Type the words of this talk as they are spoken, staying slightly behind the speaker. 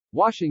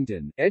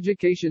Washington,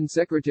 Education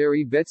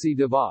Secretary Betsy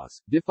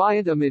DeVos,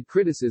 defiant amid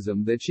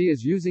criticism that she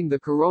is using the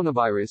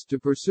coronavirus to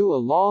pursue a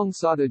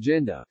long-sought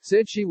agenda,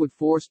 said she would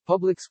force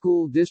public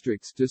school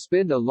districts to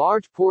spend a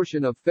large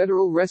portion of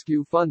federal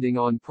rescue funding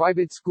on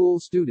private school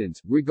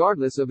students,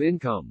 regardless of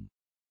income.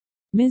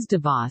 Ms.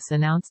 DeVos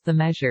announced the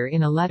measure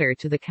in a letter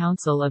to the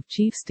Council of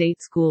Chief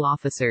State School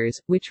Officers,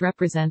 which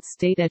represents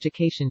state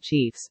education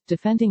chiefs,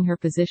 defending her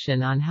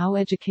position on how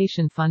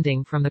education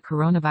funding from the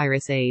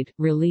Coronavirus Aid,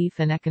 Relief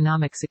and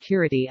Economic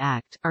Security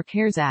Act, or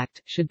CARES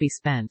Act, should be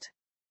spent.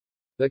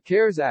 The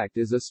CARES Act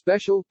is a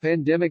special,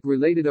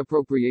 pandemic-related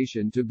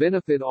appropriation to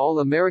benefit all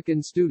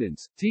American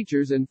students,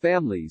 teachers and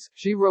families,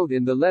 she wrote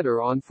in the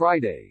letter on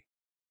Friday.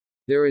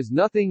 There is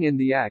nothing in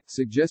the act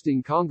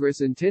suggesting Congress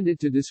intended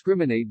to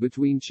discriminate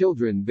between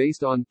children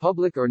based on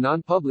public or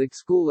non-public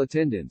school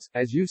attendance,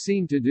 as you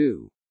seem to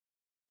do.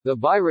 The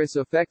virus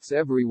affects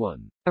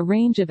everyone. A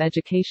range of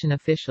education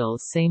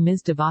officials say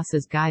Ms.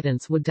 DeVos's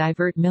guidance would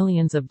divert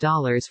millions of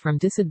dollars from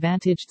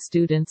disadvantaged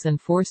students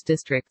and force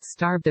districts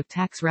starved of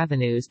tax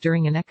revenues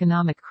during an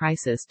economic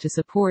crisis to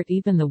support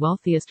even the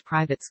wealthiest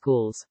private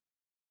schools.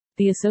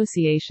 The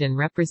association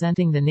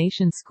representing the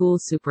nation's school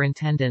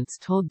superintendents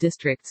told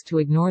districts to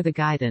ignore the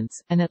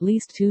guidance, and at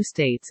least 2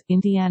 states,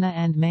 Indiana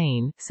and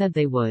Maine, said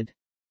they would.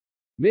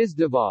 Ms.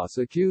 DeVos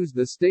accused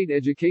the state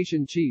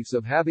education chiefs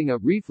of having a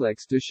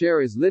reflex to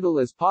share as little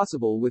as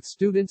possible with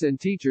students and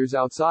teachers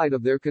outside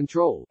of their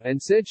control,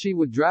 and said she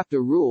would draft a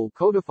rule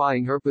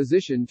codifying her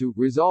position to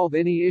resolve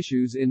any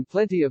issues in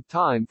plenty of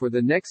time for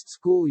the next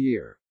school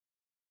year.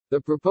 The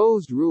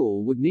proposed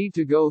rule would need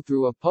to go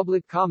through a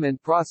public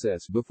comment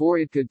process before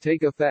it could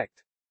take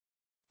effect.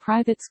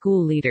 Private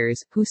school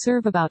leaders, who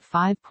serve about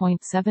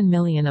 5.7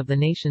 million of the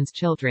nation's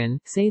children,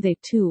 say they,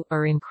 too,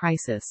 are in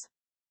crisis.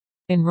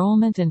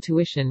 Enrollment and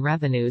tuition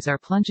revenues are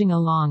plunging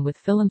along with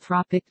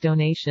philanthropic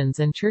donations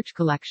and church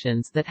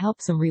collections that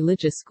help some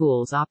religious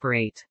schools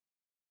operate.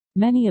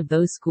 Many of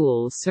those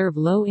schools serve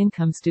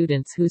low-income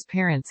students whose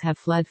parents have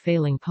fled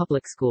failing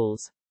public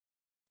schools.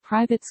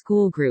 Private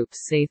school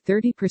groups say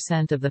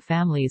 30% of the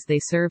families they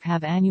serve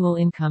have annual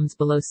incomes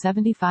below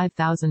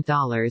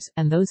 $75,000,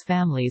 and those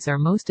families are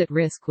most at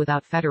risk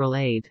without federal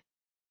aid.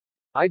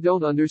 I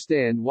don't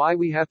understand why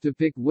we have to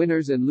pick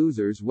winners and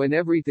losers when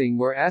everything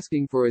we're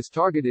asking for is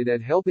targeted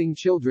at helping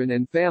children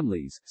and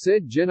families,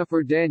 said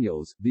Jennifer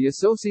Daniels, the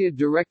Associate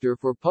Director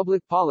for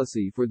Public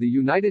Policy for the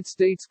United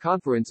States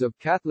Conference of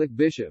Catholic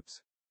Bishops.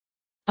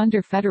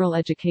 Under federal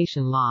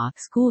education law,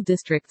 school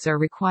districts are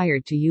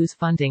required to use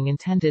funding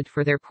intended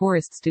for their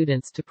poorest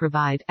students to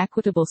provide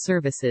equitable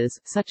services,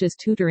 such as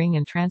tutoring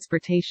and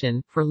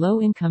transportation, for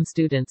low-income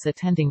students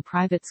attending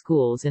private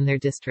schools in their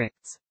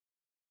districts.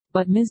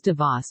 But Ms.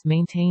 DeVos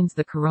maintains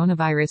the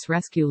coronavirus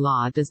rescue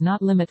law does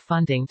not limit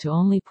funding to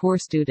only poor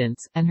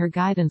students, and her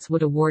guidance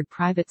would award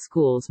private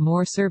schools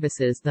more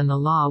services than the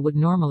law would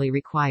normally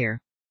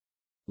require.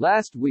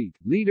 Last week,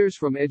 leaders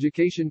from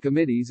education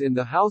committees in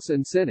the House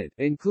and Senate,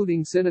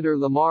 including Senator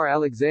Lamar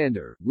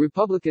Alexander,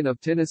 Republican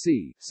of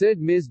Tennessee, said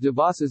Ms.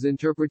 DeVos's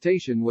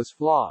interpretation was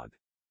flawed.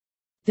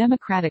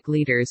 Democratic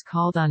leaders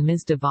called on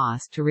Ms.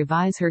 DeVos to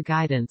revise her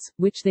guidance,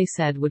 which they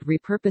said would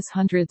repurpose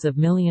hundreds of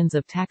millions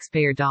of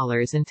taxpayer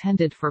dollars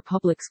intended for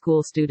public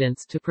school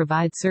students to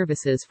provide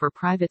services for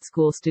private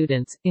school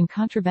students, in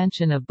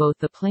contravention of both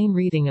the plain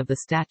reading of the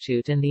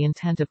statute and the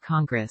intent of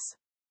Congress.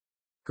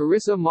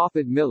 Carissa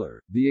Moffett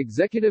Miller, the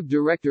executive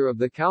director of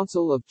the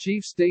Council of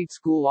Chief State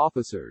School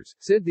Officers,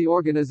 said the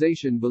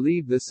organization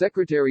believed the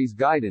Secretary's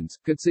guidance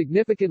could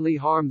significantly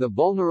harm the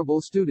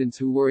vulnerable students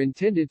who were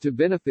intended to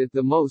benefit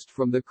the most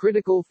from the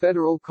critical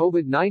federal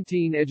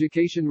COVID-19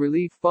 education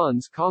relief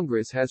funds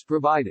Congress has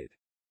provided.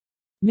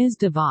 Ms.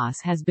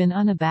 DeVos has been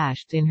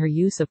unabashed in her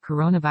use of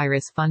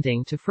coronavirus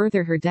funding to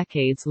further her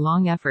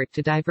decades-long effort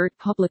to divert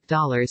public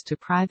dollars to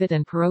private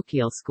and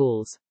parochial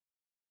schools.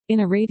 In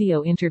a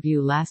radio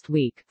interview last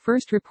week,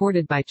 first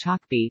reported by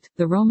Chalkbeat,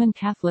 the Roman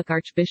Catholic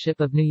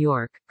Archbishop of New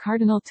York,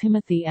 Cardinal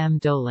Timothy M.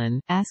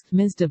 Dolan, asked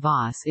Ms.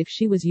 DeVos if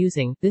she was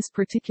using this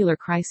particular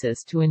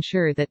crisis to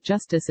ensure that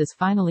justice is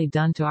finally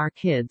done to our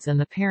kids and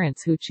the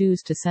parents who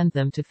choose to send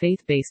them to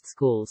faith-based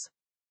schools.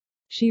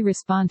 She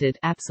responded,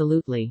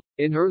 absolutely.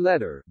 In her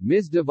letter,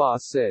 Ms.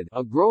 DeVos said,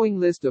 a growing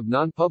list of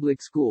non-public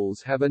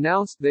schools have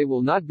announced they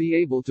will not be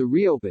able to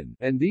reopen,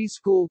 and these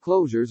school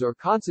closures are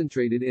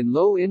concentrated in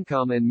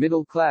low-income and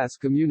middle-class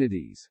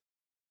communities.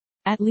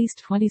 At least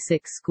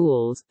 26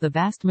 schools, the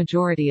vast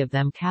majority of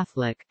them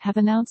Catholic, have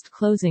announced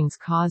closings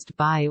caused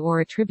by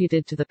or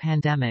attributed to the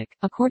pandemic,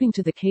 according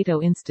to the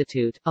Cato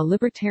Institute, a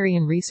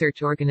libertarian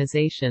research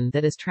organization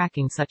that is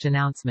tracking such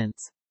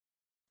announcements.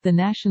 The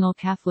National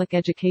Catholic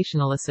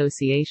Educational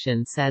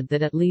Association said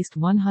that at least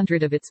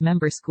 100 of its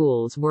member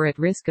schools were at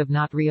risk of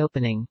not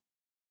reopening.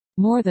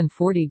 More than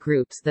 40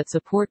 groups that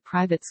support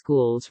private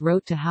schools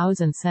wrote to House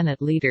and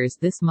Senate leaders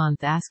this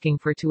month asking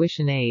for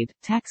tuition aid,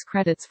 tax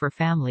credits for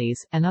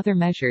families, and other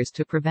measures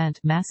to prevent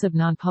massive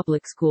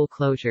non-public school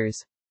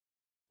closures.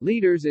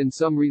 Leaders in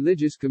some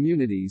religious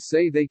communities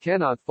say they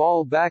cannot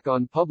fall back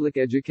on public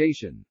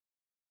education.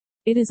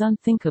 It is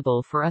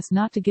unthinkable for us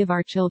not to give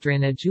our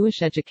children a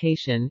Jewish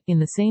education, in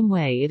the same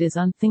way it is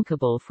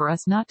unthinkable for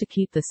us not to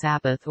keep the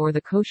Sabbath or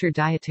the kosher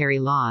dietary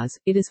laws.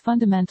 It is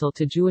fundamental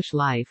to Jewish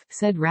life,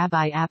 said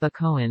Rabbi Abba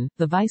Cohen,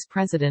 the vice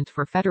president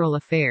for federal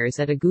affairs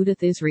at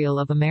Agudath Israel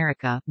of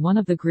America, one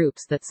of the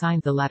groups that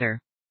signed the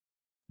letter.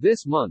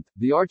 This month,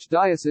 the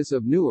Archdiocese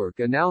of Newark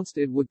announced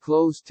it would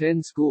close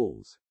 10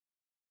 schools.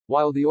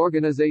 While the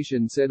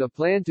organization said a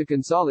plan to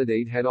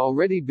consolidate had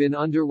already been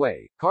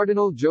underway,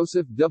 Cardinal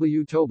Joseph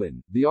W.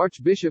 Tobin, the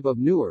Archbishop of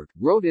Newark,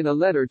 wrote in a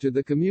letter to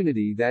the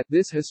community that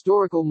this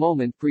historical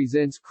moment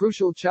presents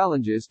crucial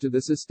challenges to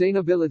the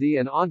sustainability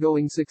and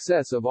ongoing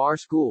success of our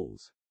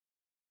schools.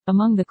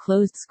 Among the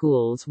closed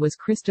schools was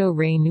Cristo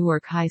Rey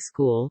Newark High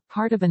School,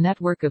 part of a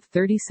network of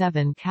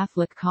 37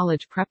 Catholic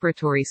college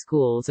preparatory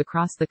schools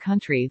across the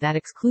country that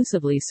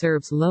exclusively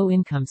serves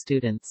low-income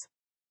students.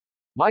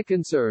 My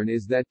concern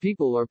is that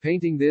people are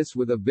painting this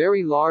with a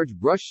very large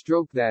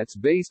brushstroke that's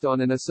based on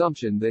an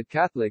assumption that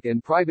Catholic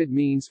and private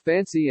means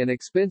fancy and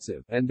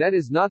expensive, and that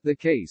is not the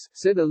case,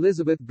 said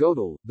Elizabeth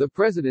Godel, the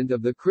president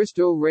of the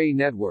Cristo Rey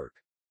Network.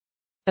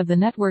 Of the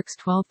network's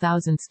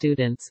 12,000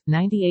 students,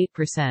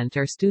 98%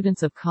 are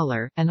students of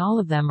color, and all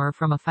of them are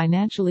from a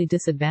financially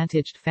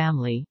disadvantaged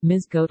family,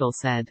 Ms. Godel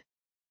said.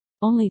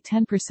 Only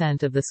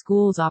 10% of the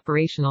school's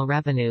operational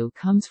revenue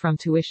comes from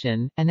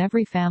tuition, and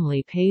every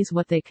family pays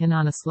what they can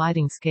on a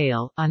sliding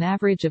scale, on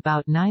average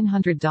about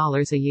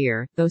 $900 a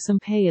year, though some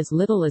pay as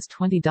little as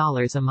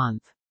 $20 a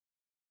month.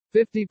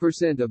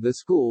 50% of the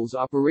school's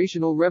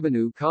operational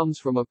revenue comes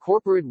from a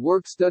corporate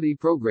work-study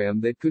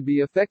program that could be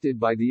affected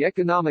by the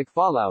economic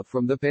fallout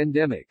from the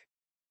pandemic.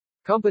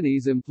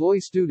 Companies employ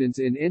students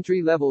in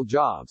entry-level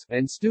jobs,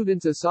 and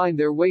students assign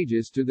their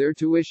wages to their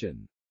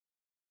tuition.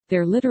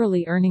 They're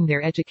literally earning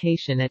their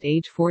education at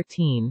age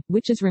 14,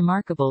 which is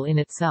remarkable in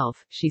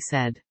itself, she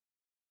said.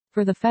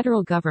 For the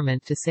federal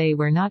government to say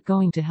we're not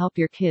going to help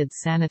your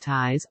kids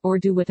sanitize, or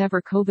do whatever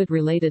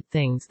COVID-related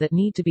things that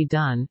need to be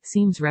done,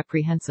 seems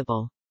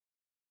reprehensible.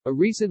 A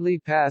recently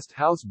passed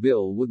House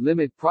bill would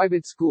limit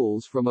private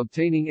schools from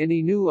obtaining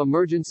any new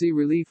emergency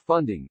relief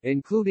funding,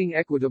 including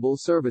equitable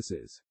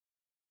services.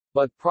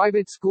 But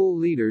private school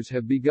leaders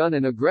have begun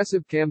an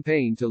aggressive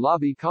campaign to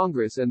lobby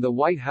Congress and the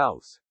White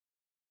House.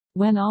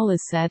 When all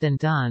is said and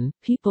done,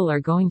 people are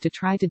going to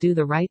try to do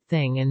the right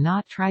thing and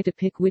not try to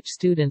pick which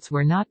students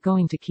we're not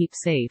going to keep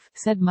safe,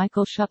 said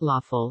Michael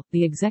Schutlöffel,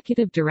 the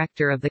executive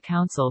director of the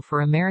Council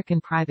for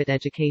American Private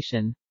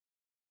Education.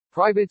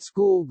 Private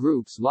school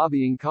groups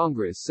lobbying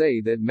Congress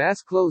say that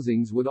mass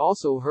closings would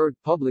also hurt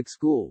public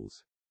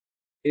schools.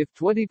 If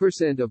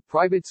 20% of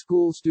private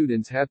school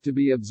students have to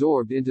be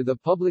absorbed into the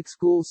public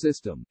school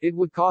system, it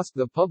would cost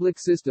the public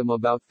system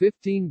about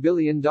 $15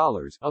 billion,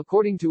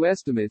 according to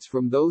estimates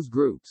from those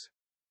groups.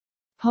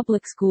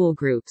 Public school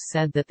groups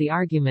said that the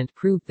argument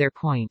proved their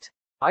point.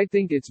 I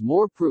think it's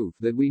more proof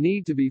that we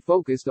need to be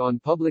focused on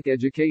public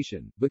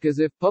education, because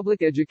if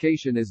public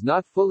education is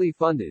not fully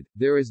funded,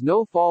 there is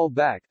no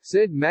fallback,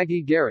 said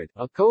Maggie Garrett,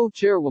 a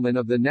co-chairwoman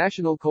of the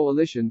National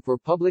Coalition for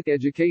Public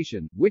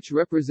Education, which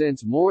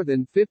represents more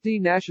than 50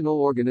 national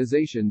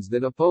organizations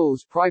that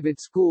oppose private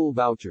school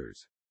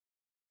vouchers.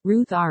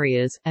 Ruth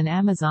Arias, an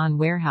Amazon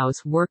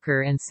warehouse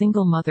worker and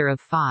single mother of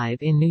 5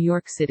 in New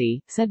York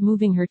City, said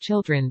moving her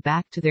children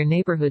back to their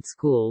neighborhood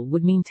school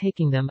would mean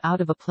taking them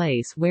out of a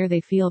place where they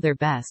feel their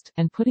best,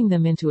 and putting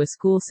them into a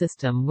school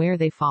system where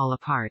they fall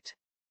apart.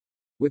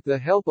 With the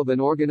help of an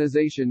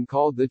organization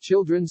called the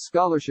Children's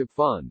Scholarship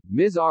Fund,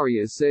 Ms.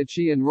 Arias said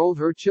she enrolled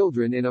her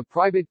children in a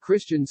private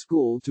Christian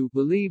school to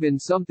believe in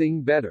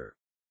something better.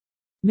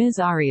 Ms.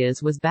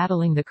 Arias was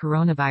battling the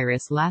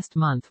coronavirus last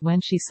month when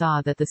she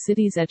saw that the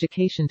city's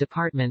education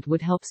department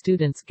would help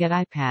students get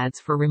iPads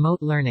for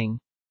remote learning.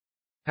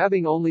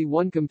 Having only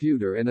one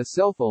computer and a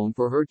cell phone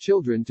for her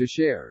children to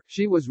share,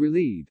 she was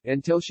relieved,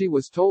 until she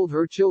was told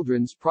her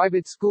children's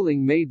private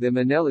schooling made them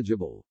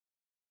ineligible.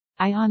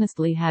 I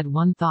honestly had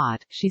one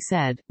thought, she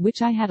said,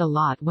 which I had a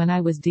lot when I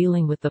was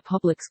dealing with the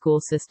public school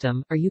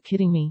system: are you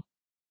kidding me?